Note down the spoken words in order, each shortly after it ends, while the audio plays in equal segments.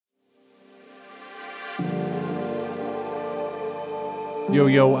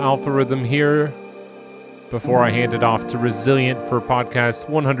Yo, Alpha Rhythm here. Before I hand it off to Resilient for podcast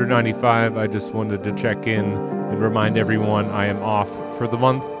 195, I just wanted to check in and remind everyone I am off for the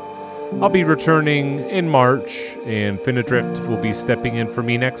month. I'll be returning in March, and Finadrift will be stepping in for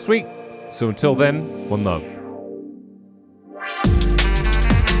me next week. So until then, one love.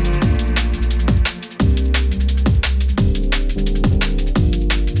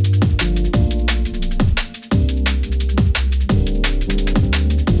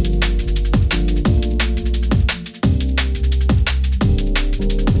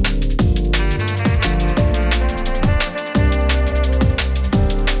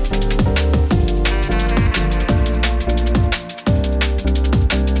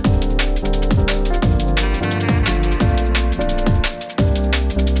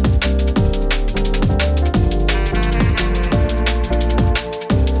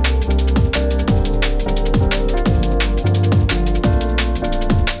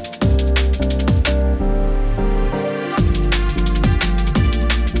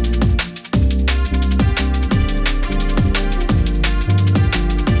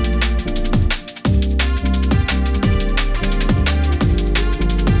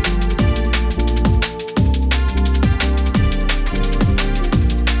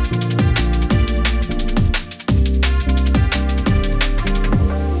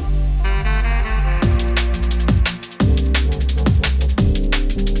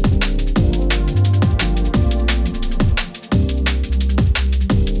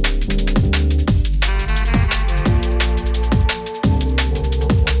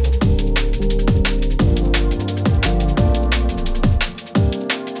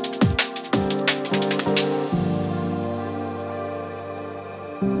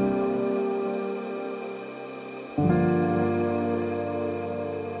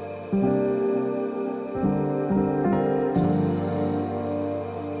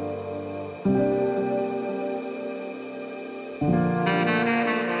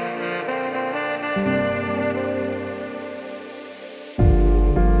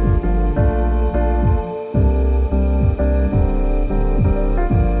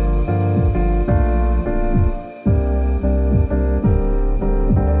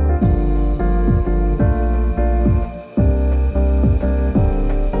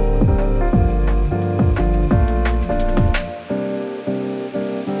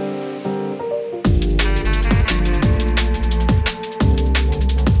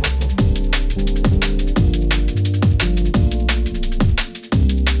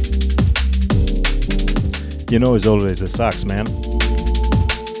 You know, it's always the socks, man.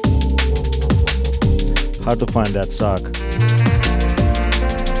 Hard to find that sock.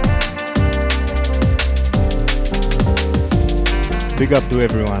 Big up to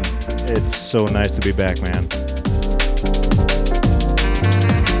everyone. It's so nice to be back, man.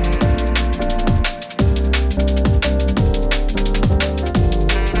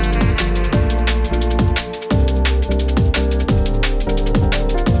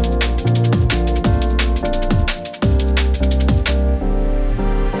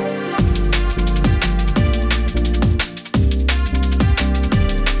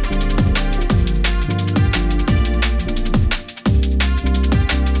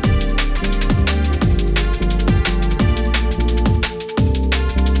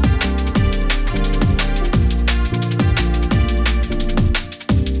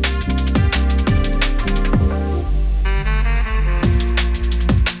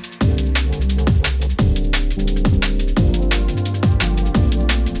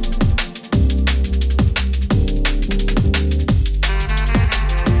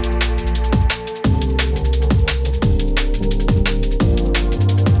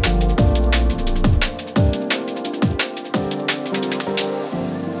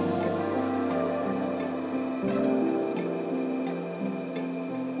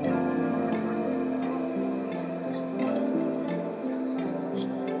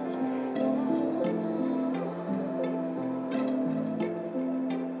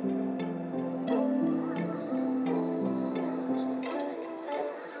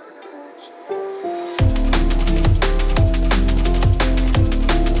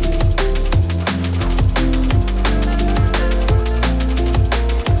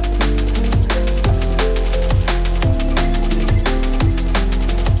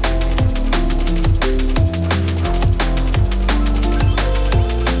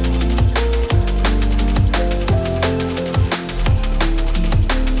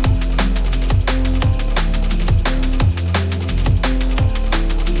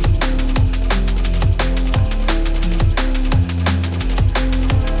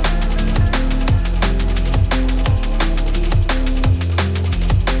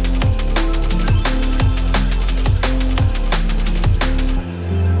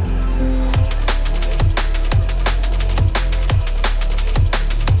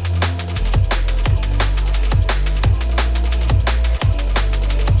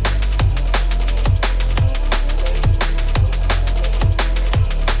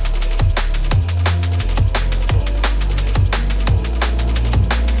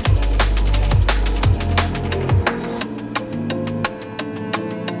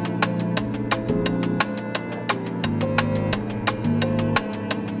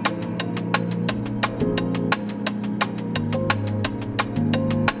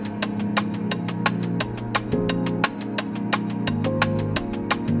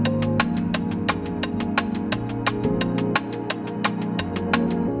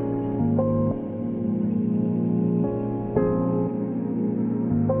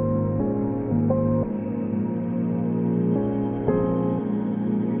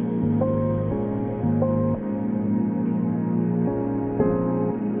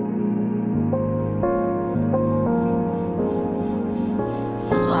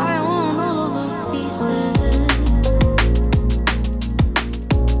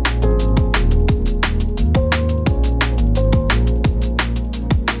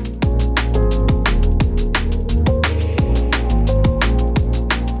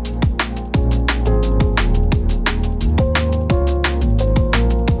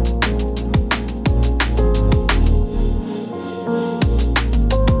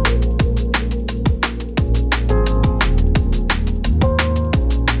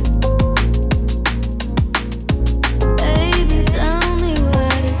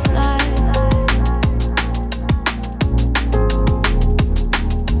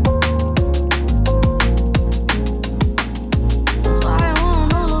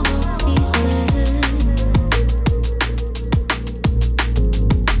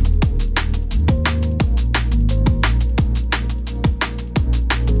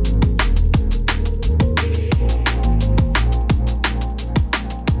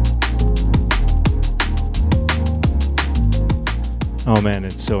 Oh man,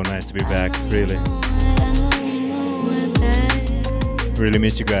 it's so nice to be back, really. Really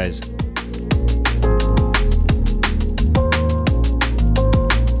miss you guys.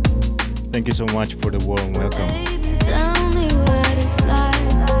 Thank you so much for the warm welcome.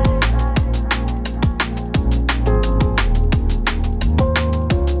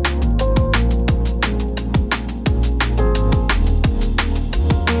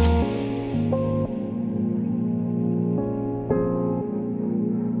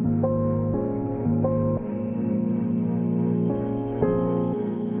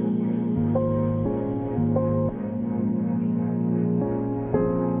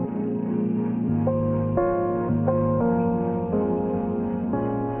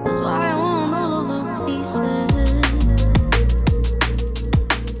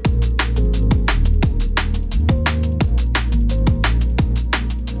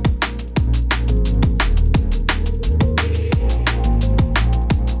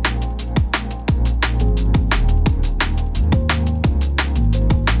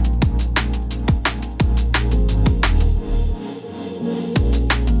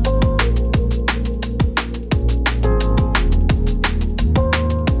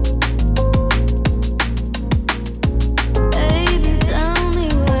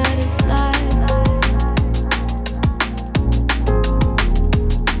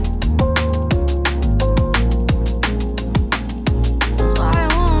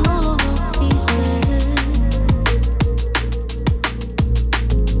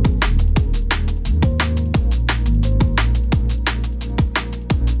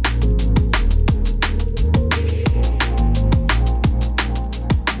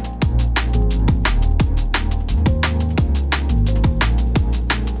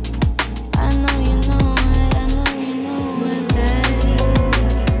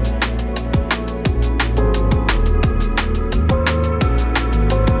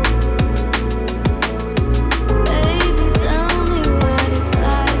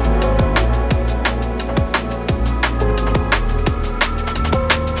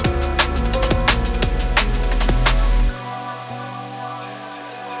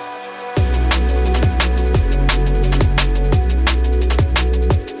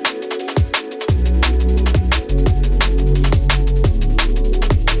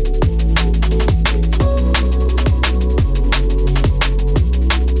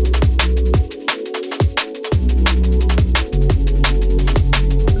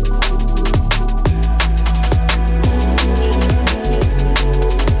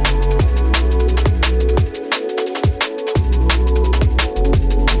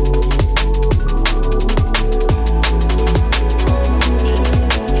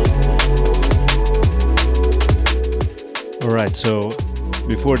 So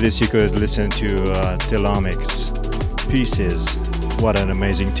before this you could listen to Telomics Pieces. What an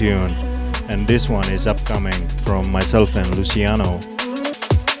amazing tune. And this one is upcoming from myself and Luciano.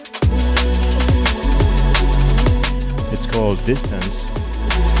 It's called Distance.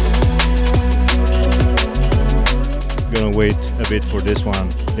 Gonna wait a bit for this one.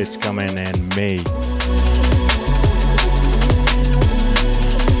 It's coming in May.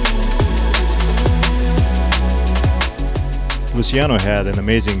 Luciano had an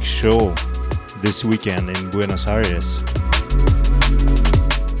amazing show this weekend in Buenos Aires.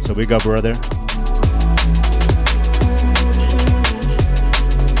 So big up, brother.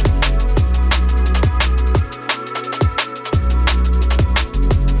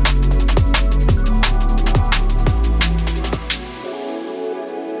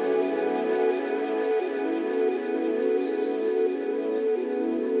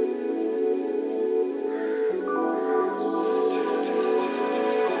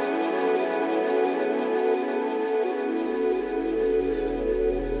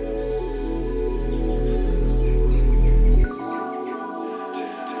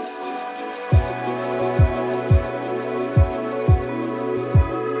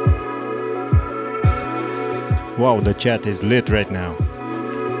 Wow, the chat is lit right now.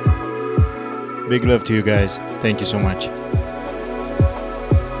 Big love to you guys. Thank you so much.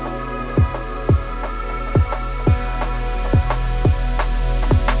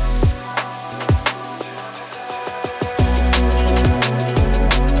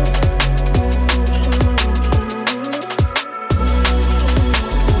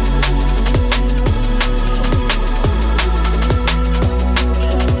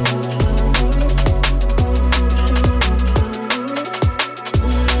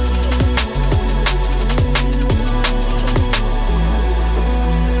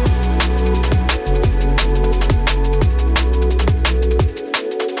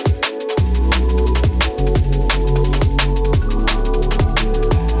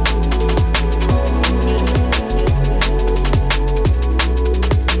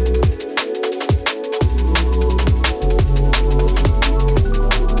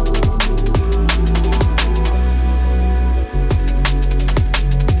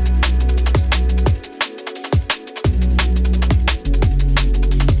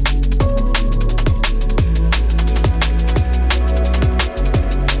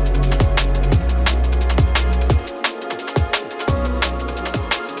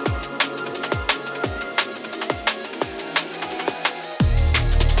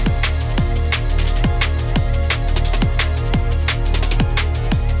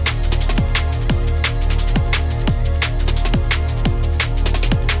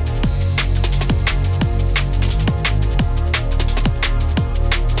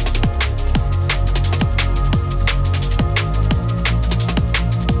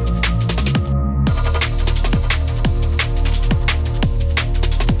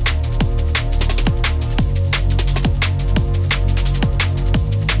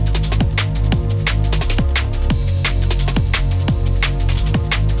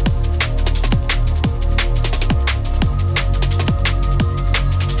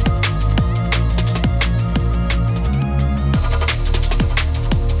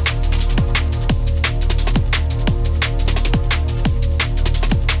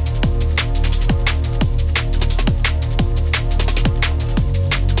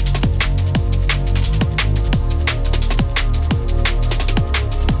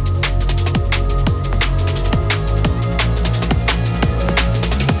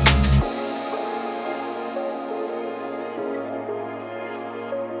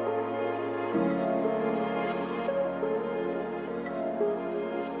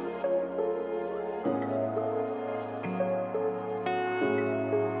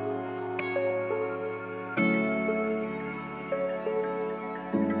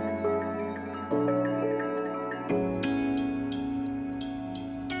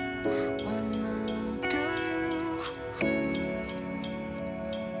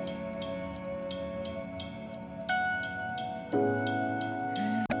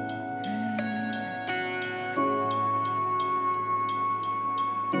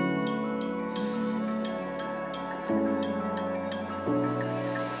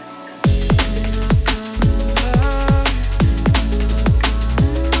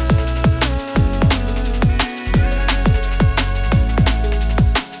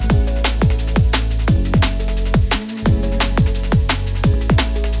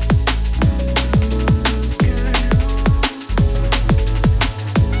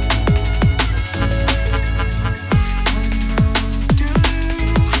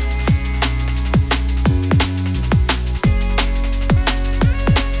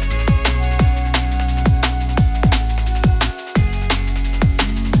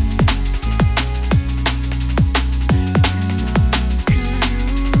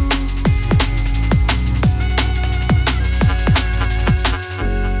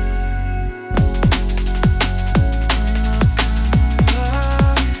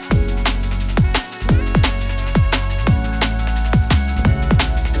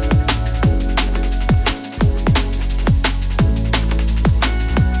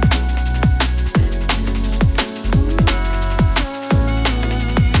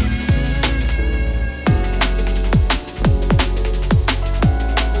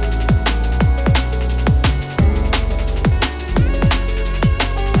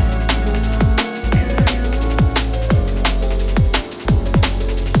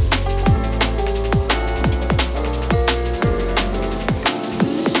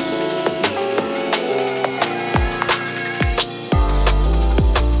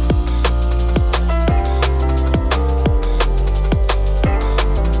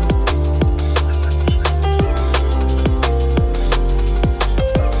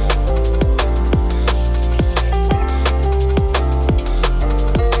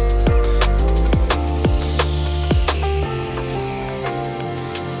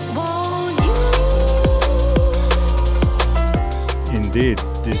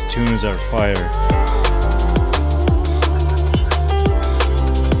 These tunes are fire.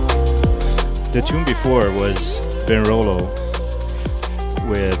 The tune before was Ben Rollo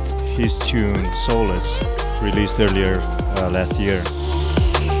with his tune Soulless, released earlier last year.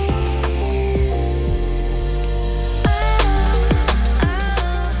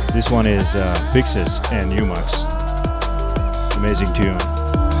 This one is Pixis and Umux. Amazing tune.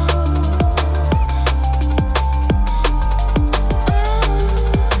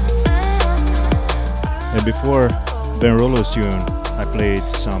 And before Ben Rollo's tune, I played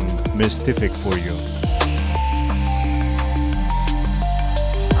some Mystific for you.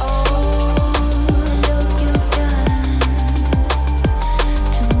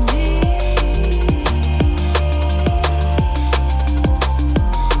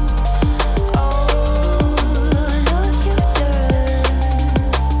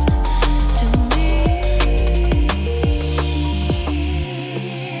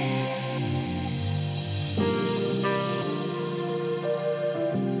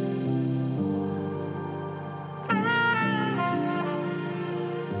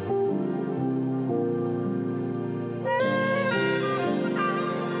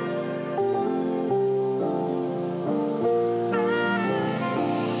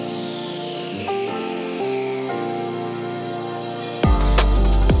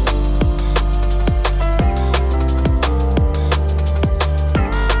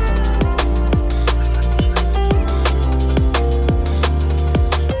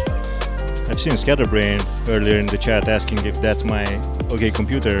 I've seen Scatterbrain earlier in the chat asking if that's my OK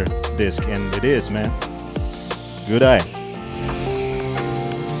Computer disc, and it is, man. Good eye.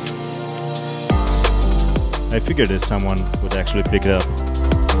 I figured that someone would actually pick it up.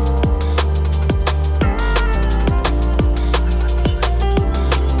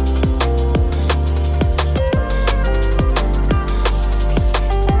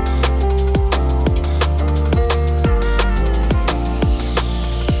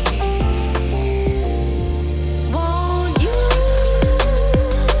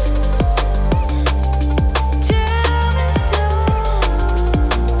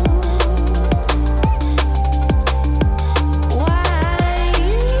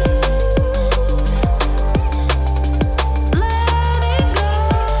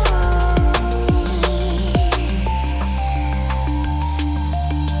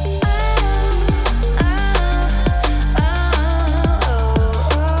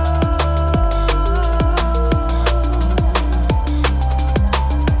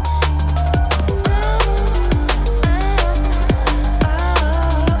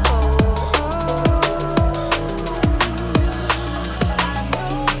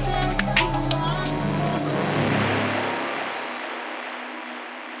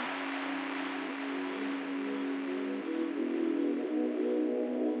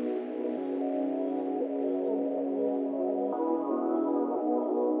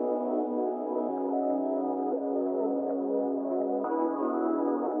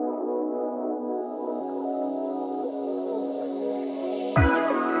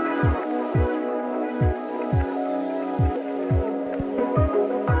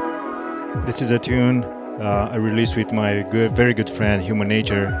 This is a tune I released with my very good friend Human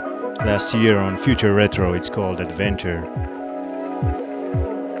Nature last year on Future Retro. It's called Adventure.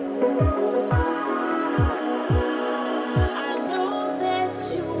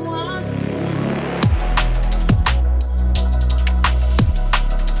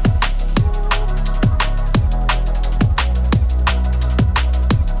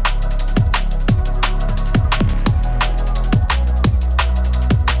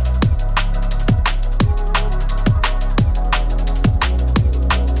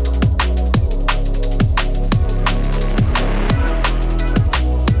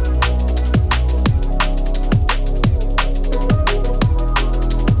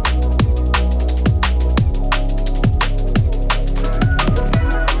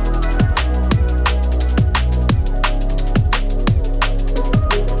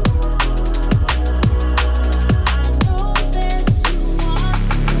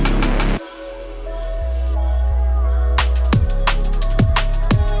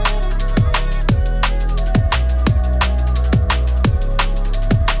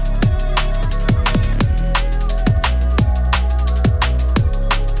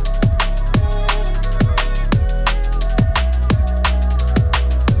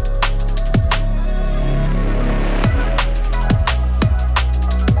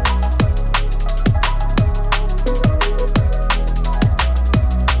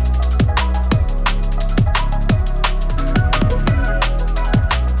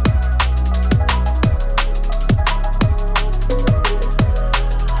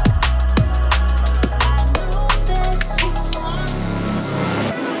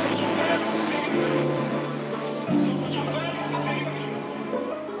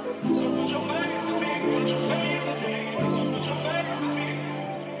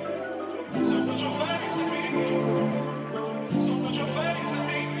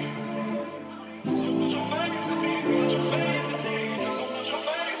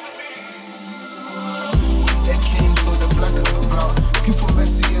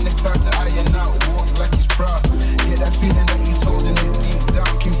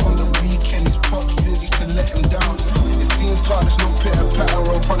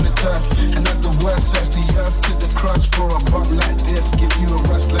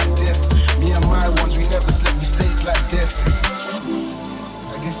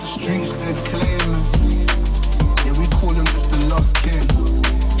 guess the streets did claim. Yeah, we call him just a lost king.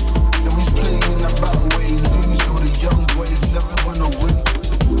 Yeah, he's playing a battle where he lose, so the young boy is never gonna win.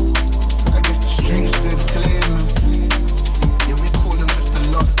 I guess the streets did claim. Yeah, we call him just a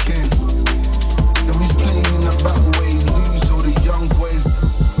lost king. Yeah, he's playing a battle where he lose, so the young boys.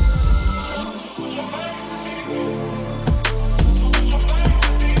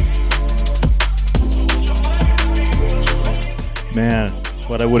 Man,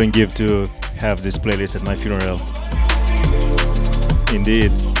 what I wouldn't give to have this playlist at my funeral.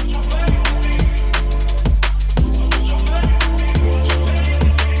 Indeed.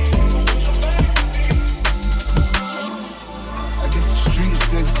 I guess the streets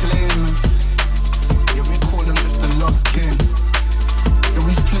did claim. Yeah, we call him just a lost king. Yeah,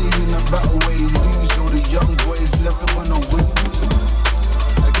 he's playing a battle where he lose, so the young boys never gonna win.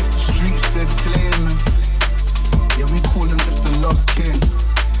 I guess the streets did claim. Yeah, we call him just a lost king.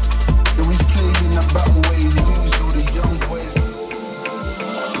 Yeah, he's playing a battle where he lose, so the young boys.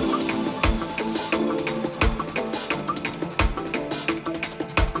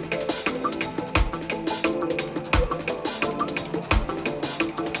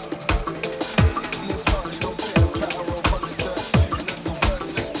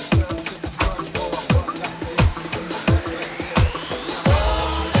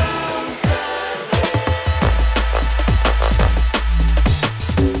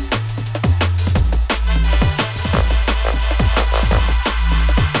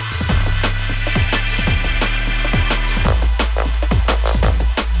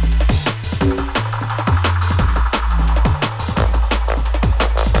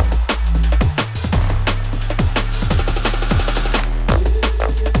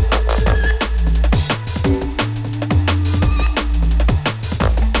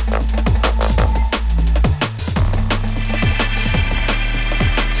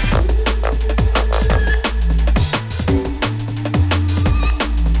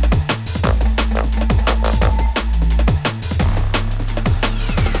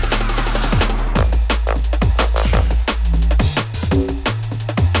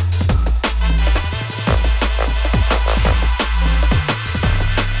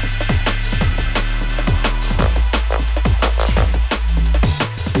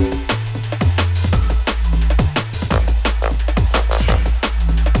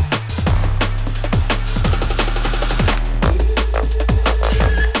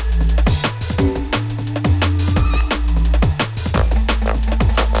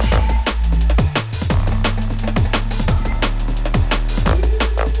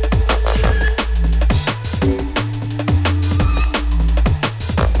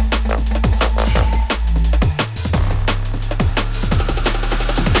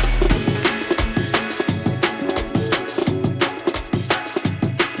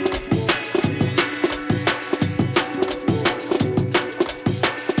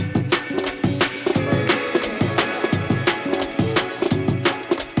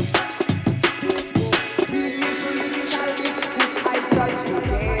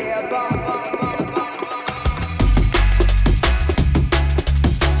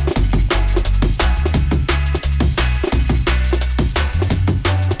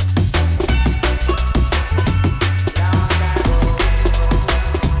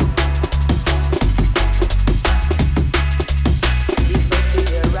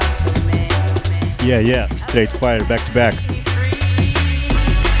 Yeah, straight fire back to back.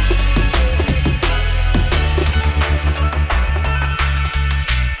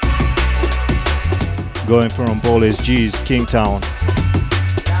 Going from Polish G's Kingtown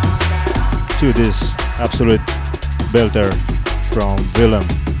to this absolute belter from Willem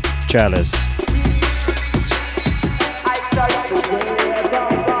Chalice.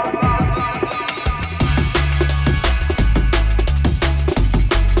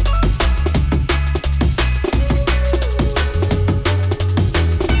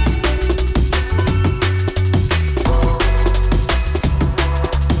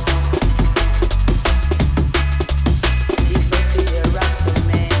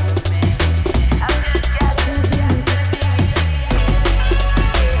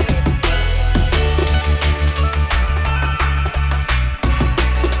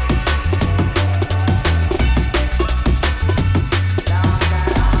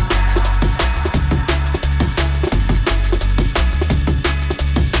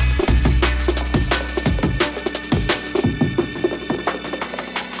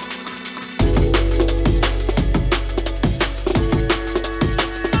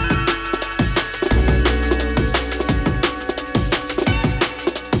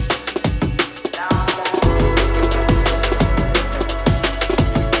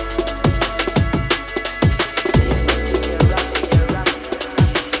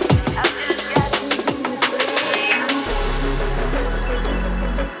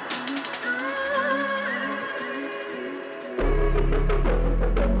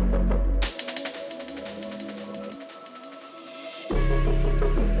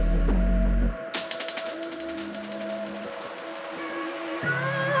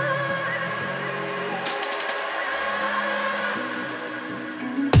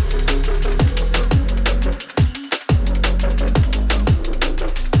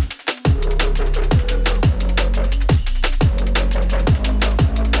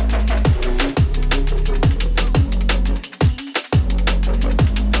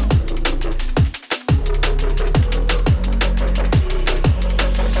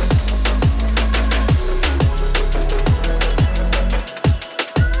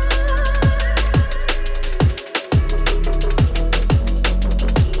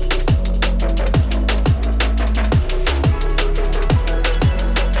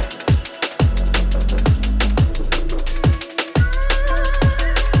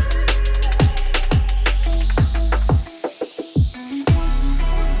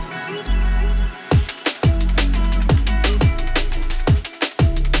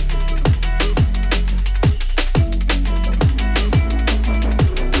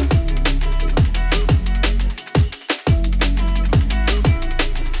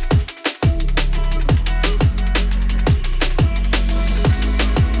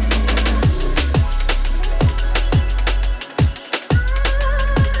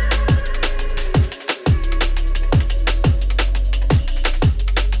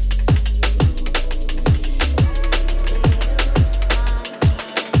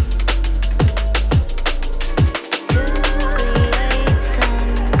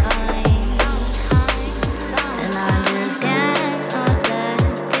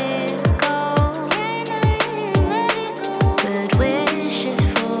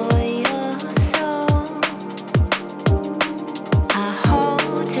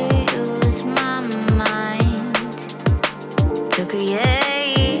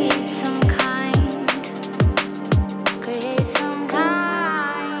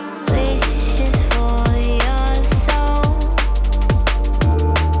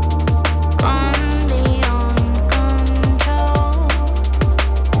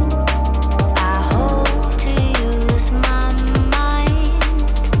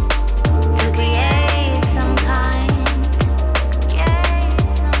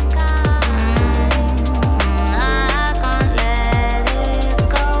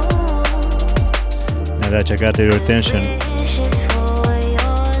 that I got your attention.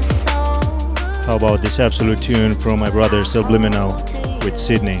 How about this absolute tune from my brother Subliminal with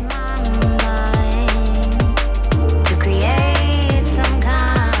Sydney?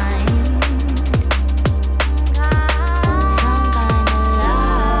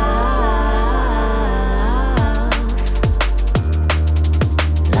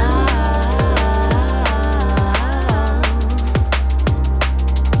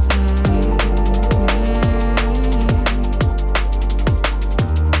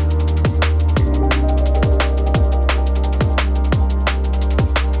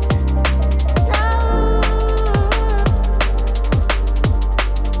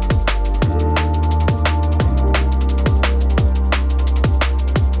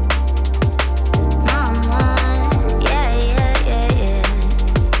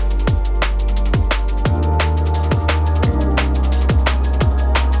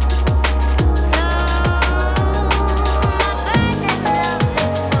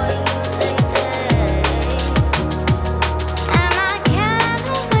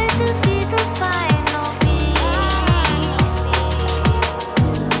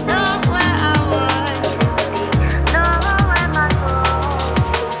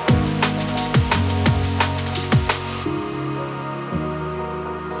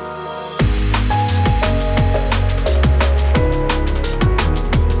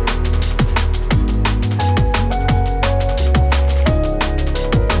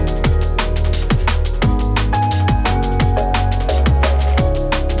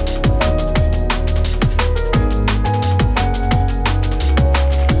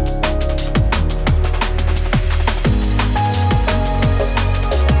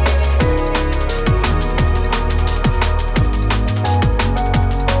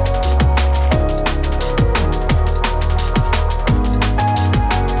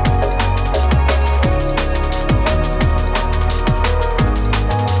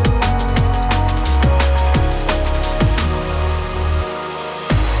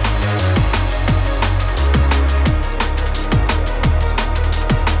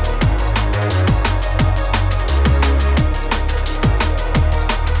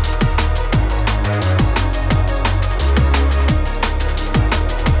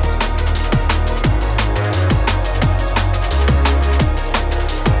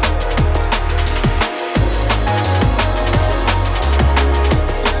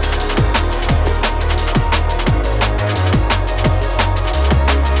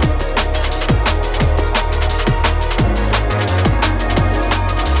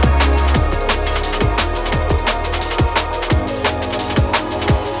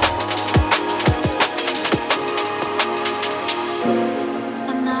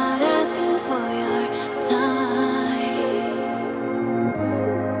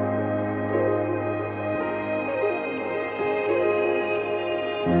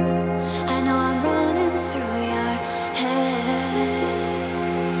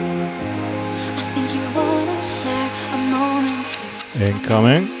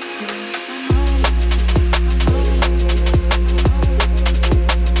 Incoming.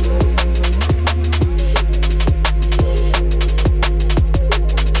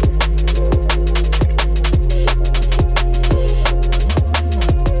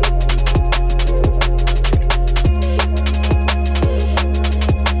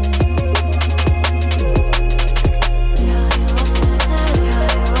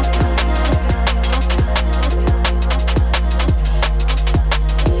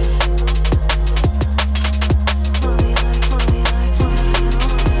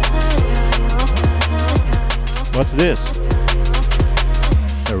 What's this?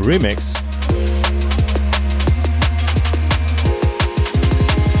 A remix?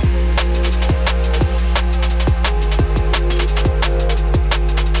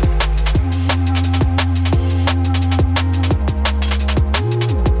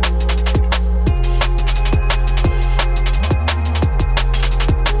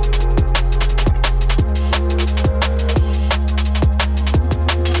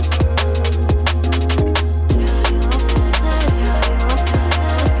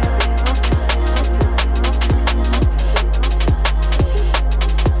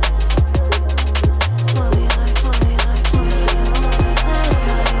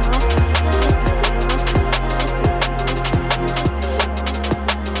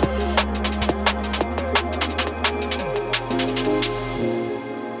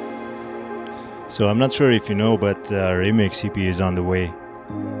 So I'm not sure if you know, but remix EP is on the way.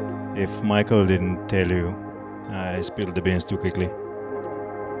 If Michael didn't tell you, I spilled the beans too quickly.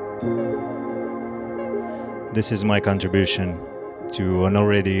 This is my contribution to an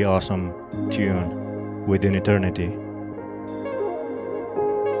already awesome tune within eternity.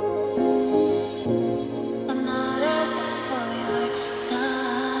 I'm not asking for your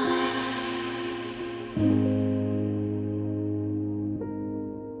time.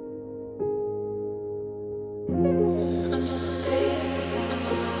 I'm just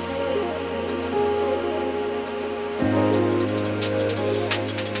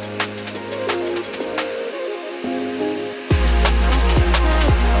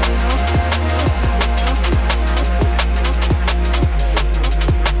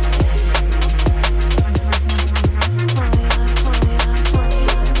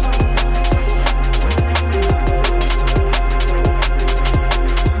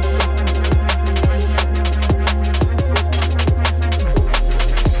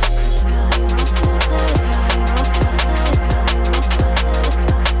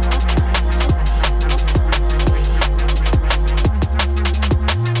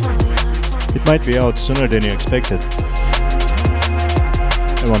It might be out sooner than you expected.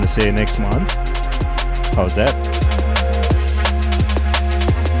 I want to say next month. How's that?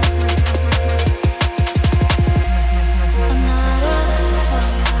 I'm not asking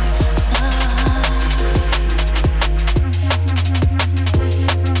for your time.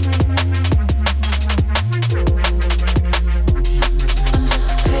 I'm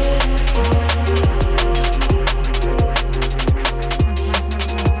just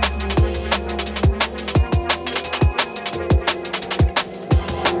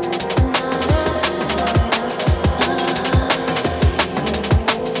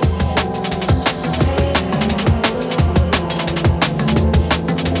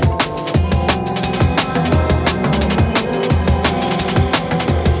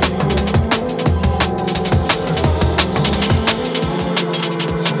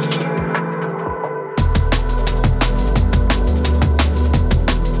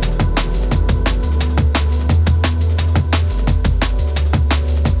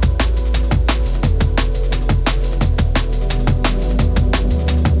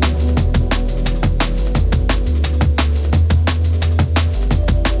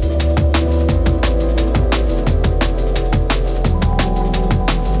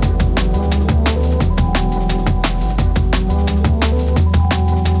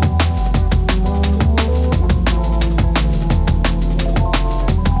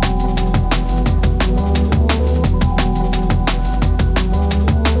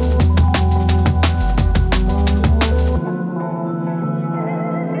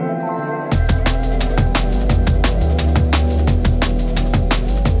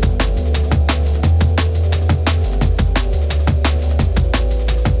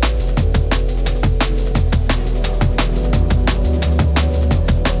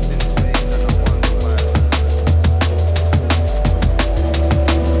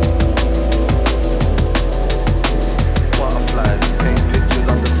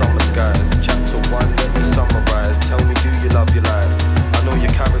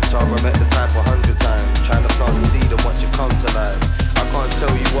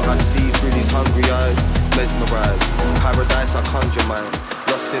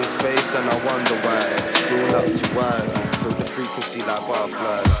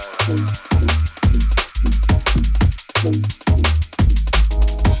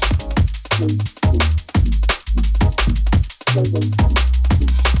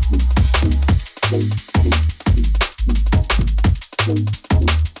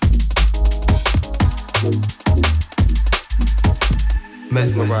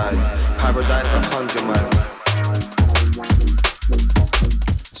mesmerized. Paradise, I conjure man.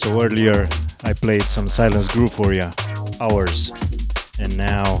 So earlier I played some Silence Groove for you, Hours, and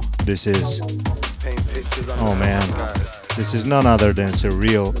now this is, oh man, this is none other than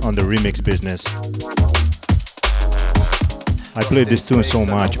Surreal on the remix business. I played this tune so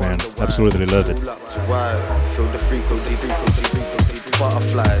much, man, absolutely love it. Feel the frequency,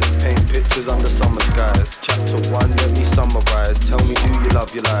 butterflies, paint pictures under summer skies. Chapter 1, let me summarize. Tell me, do you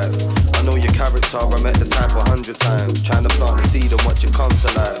love your life? I know your character, I met the type 100 times. Trying to plant the seed and watch it come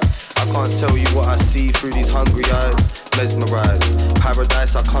to life. I can't tell you what I see through these hungry eyes. Mesmerized,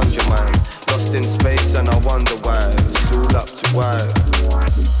 paradise I conjure mine. Lost in space and I wonder why. It's all up to why.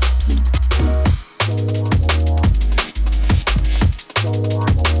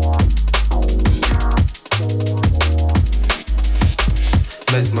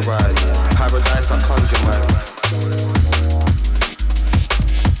 Mesmerized, paradise I conjure man.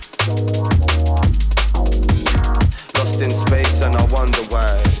 Lost in space and I wonder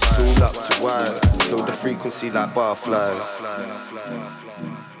why. It's all up to why. Feel the frequency like butterflies.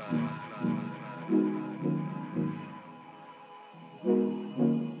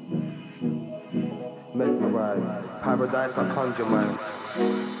 mesmerized. Paradise I conjure, man.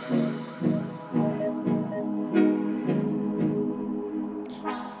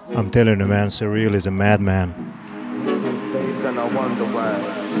 I'm telling you, man, Surreal is a madman. Space and I wonder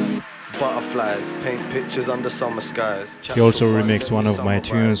why. Butterflies paint pictures under summer skies. He also remixed one of my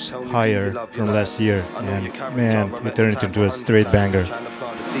tunes, Higher, from last year, and man, he turned it into a straight banger. Trying to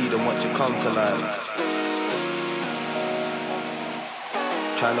plant the seed and watch it come to life.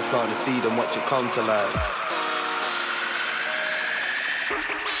 Trying to plant the seed and watch it come to life.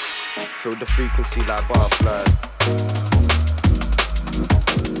 Feel the frequency like butterflies.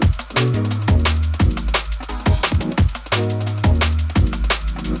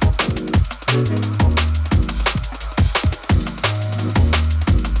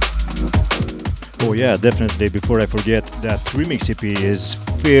 Oh yeah, definitely, before I forget, that remix EP is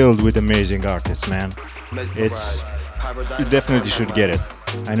filled with amazing artists, man. You definitely should get it.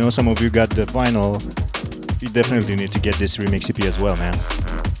 I know some of you got the vinyl. You definitely need to get this remix EP as well, man.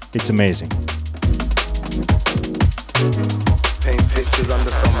 It's amazing. Paint pictures under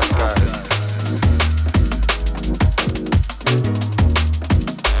summer skies.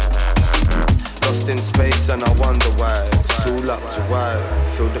 Lost in space and I wonder why. It's all up to why.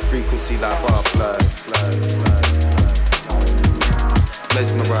 Feel the frequency like butterflies.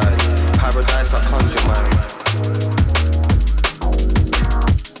 Mesmerized. Paradise I conjure, man.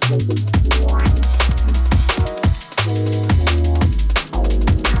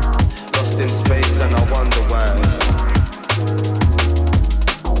 Lost in space and I wonder why.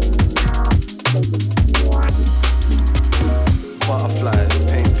 Butterflies,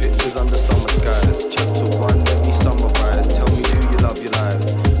 paint pictures under summer skies. Chapter 1, let me summarize. Tell me, do you love your life?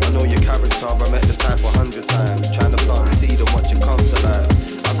 I know your character, I met the type 100 times. Trying to plant the seed and watch it come to life.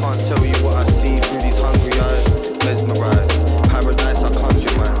 I can't tell you what I see through these hungry eyes. Mesmerized, paradise I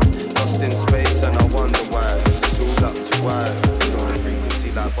conjure, man. Lost in space and I wonder why. It's all up to why. Feel the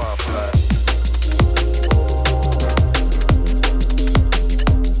frequency like butterflies.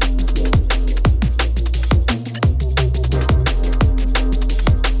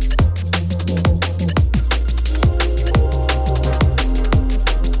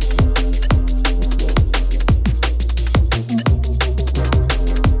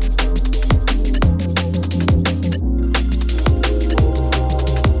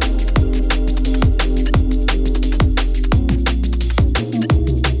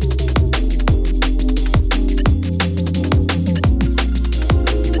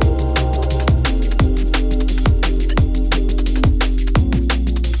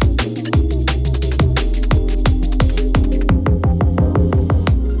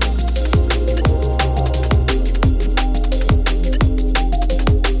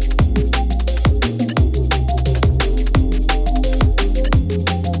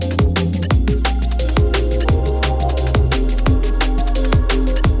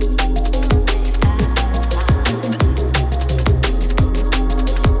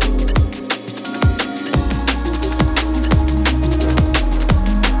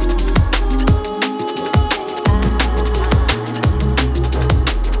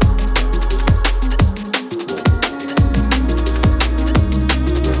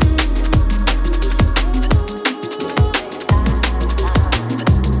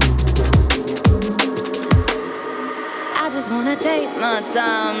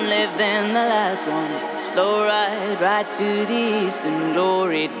 time living the last one. Slow ride right to the eastern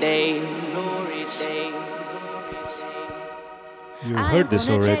glory day. You heard this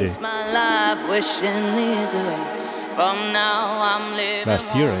already. My life wishing these away. From now I'm living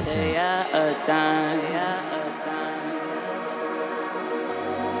Last year, I one think. day at a time.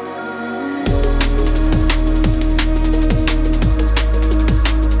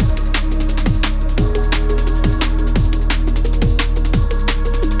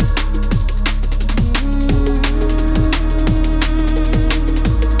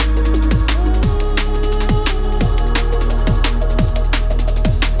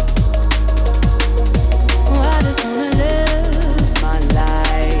 I just wanna live my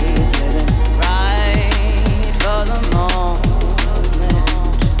life, living right.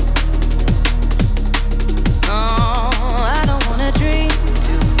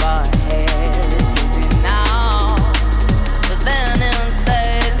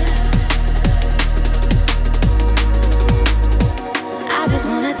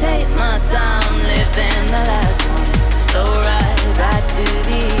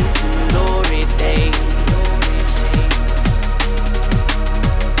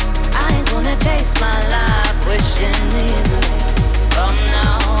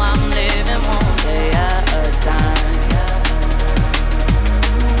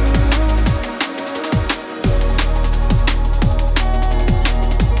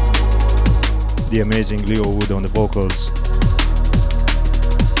 the amazing Leo Wood on the vocals,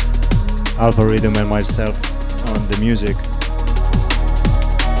 Alpha Rhythm and myself on the music.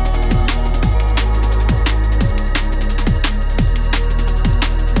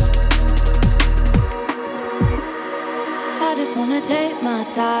 I just wanna take my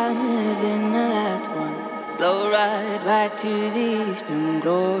time living the last one. Slow ride right to the eastern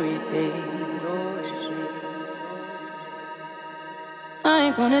glory days. I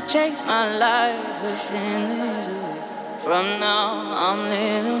ain't gonna chase my life wishing this away. From now I'm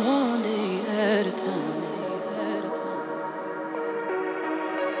living one day at a time.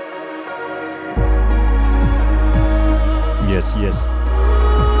 Yes, yes.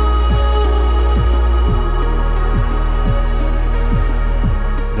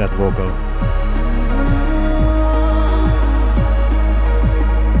 That vocal.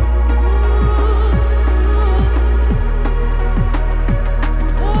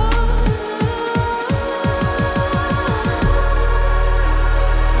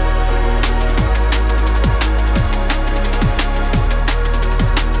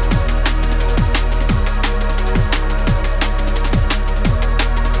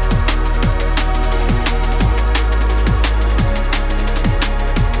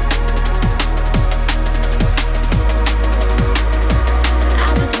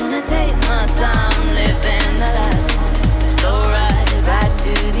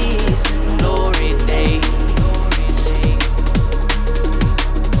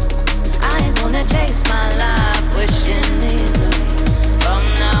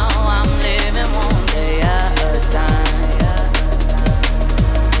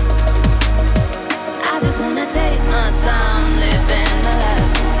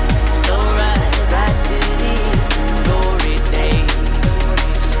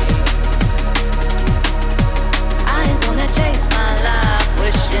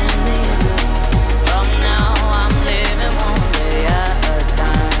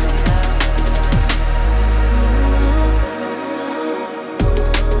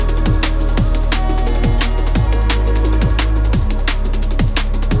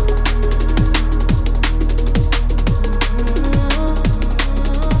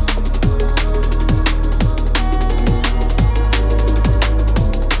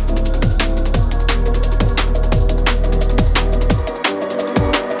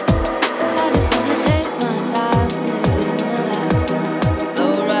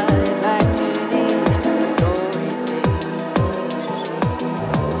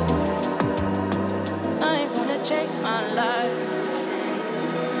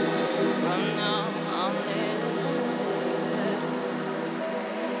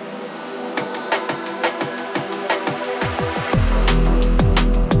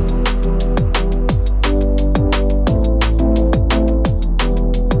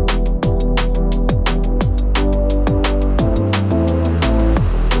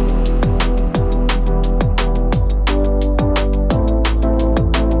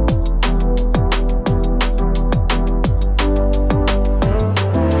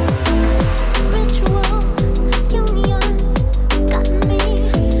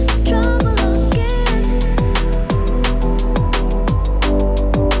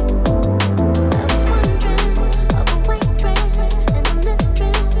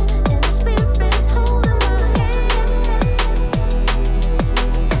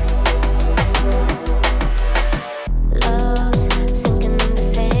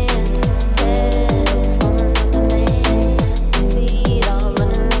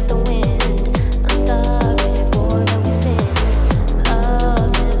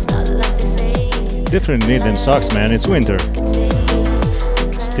 Different rhythm sucks, man. It's winter.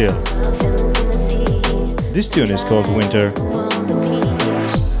 Still. This tune is called Winter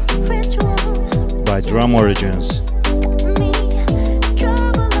by Drum Origins.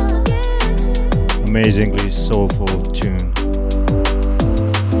 Amazingly soulful tune.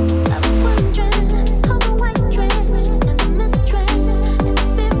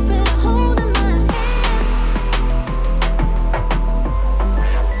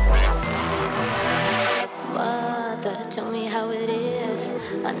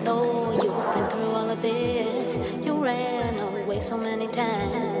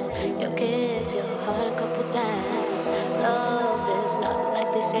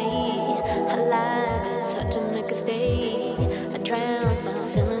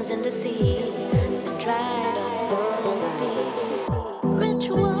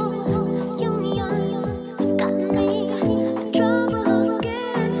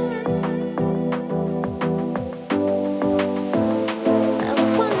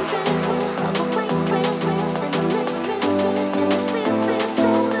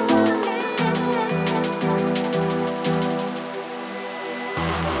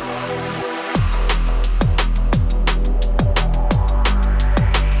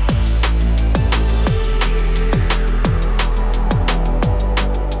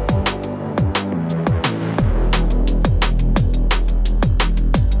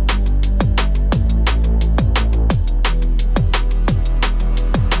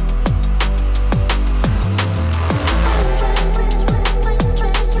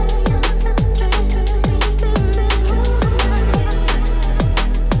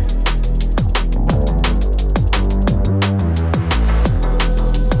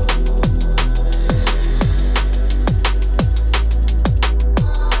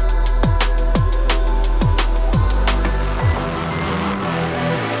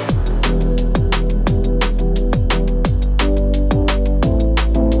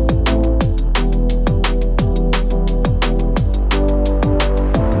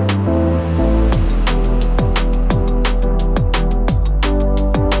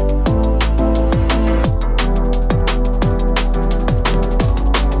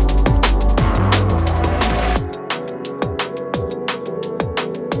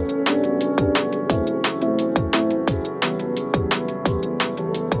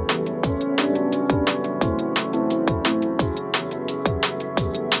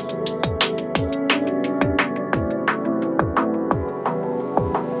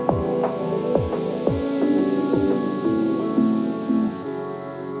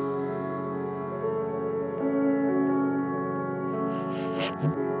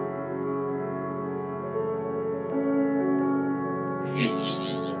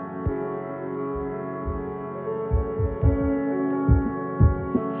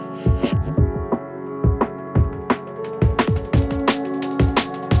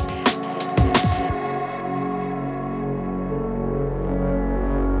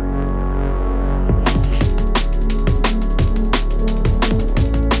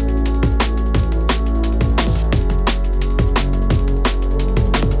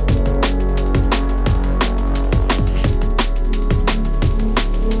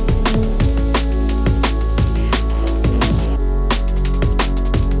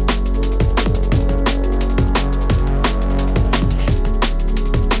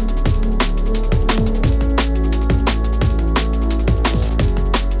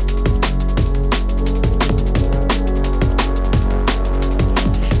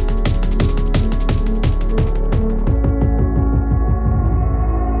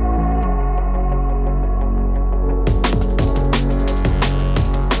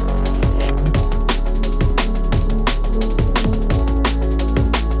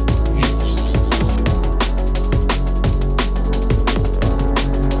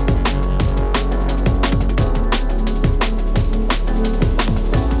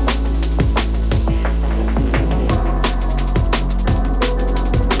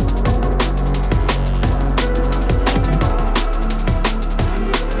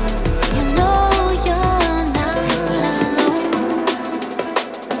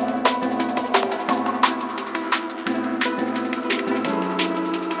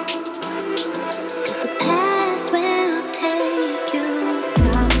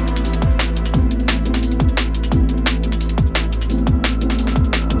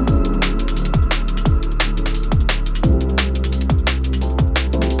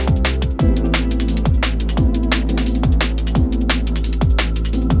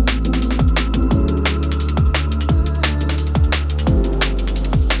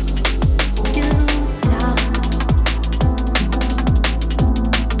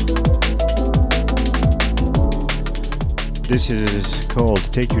 this is called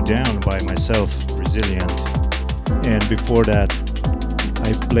Take You Down by myself, Resilient. And before that,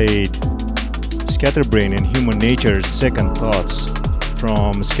 I played Scatterbrain and Human Nature's Second Thoughts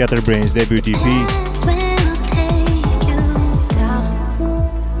from Scatterbrain's debut EP.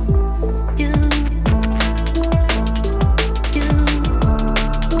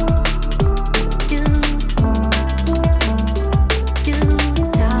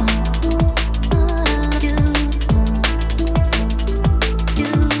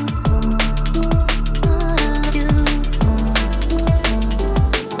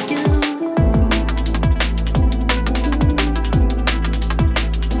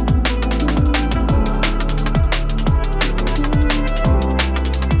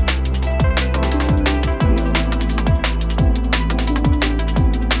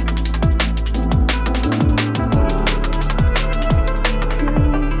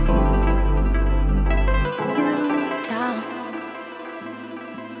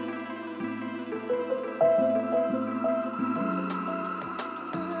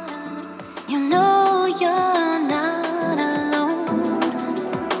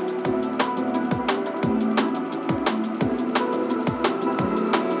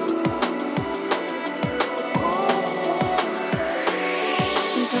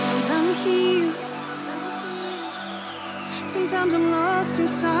 Sometimes I'm lost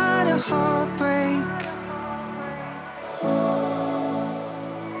inside a heartbreak,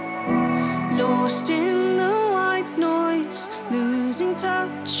 lost in the white noise, losing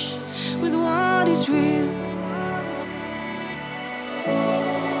touch with what is real.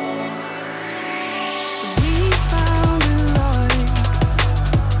 We found a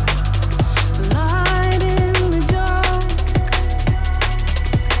light in the dark.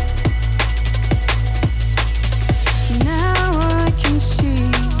 Now I can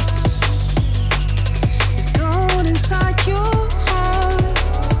see there's gold inside your heart.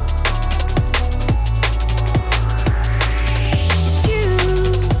 It's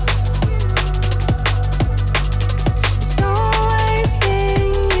you. It's always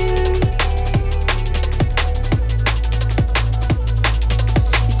been you.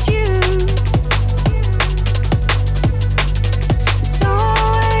 It's you. It's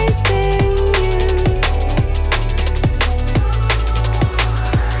always been you.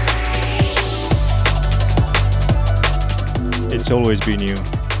 It's always been you.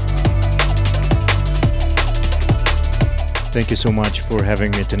 Thank you so much for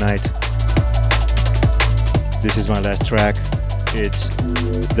having me tonight. This is my last track. It's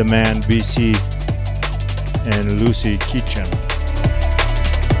The Man BC and Lucy Kitchen.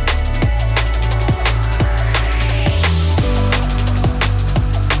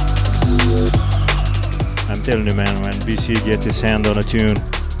 I'm telling you, man, when BC gets his hand on a tune,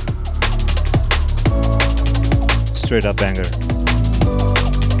 straight up banger.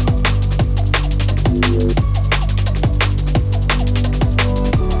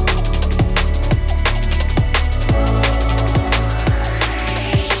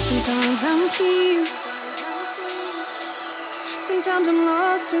 Sometimes I'm here, sometimes I'm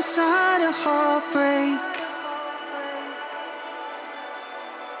lost inside a heartbreak,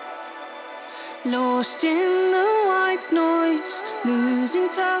 lost in the white noise, losing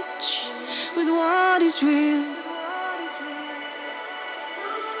touch with what is real.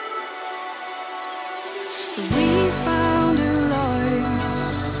 We found a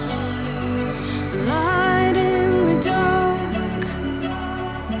light in the dark.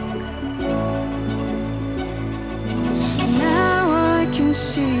 Now I can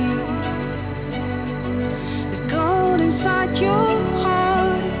see there's gold inside your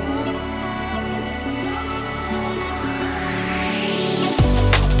heart.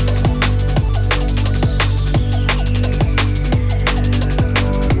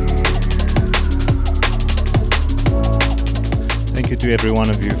 Thank you to every one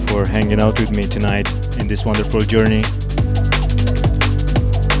of you for hanging out with me tonight in this wonderful journey. I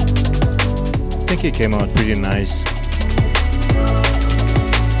think it came out pretty nice.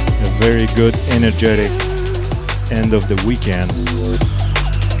 A very good, energetic end of the weekend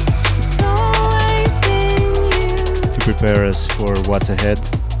It's always been you. to prepare us for what's ahead.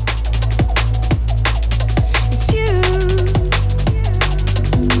 It's you.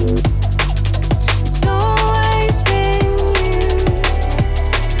 It's always been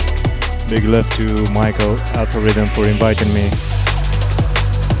you. Big love to Michael Alpha Rhythm for inviting me.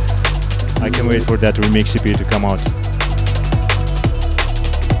 I can't wait for that remix EP to come out.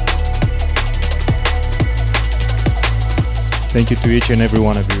 Thank you to each and every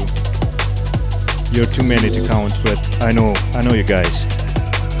one of you. You're too many to count, but I know you guys.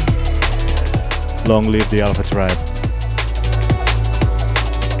 Long live the Alpha Tribe.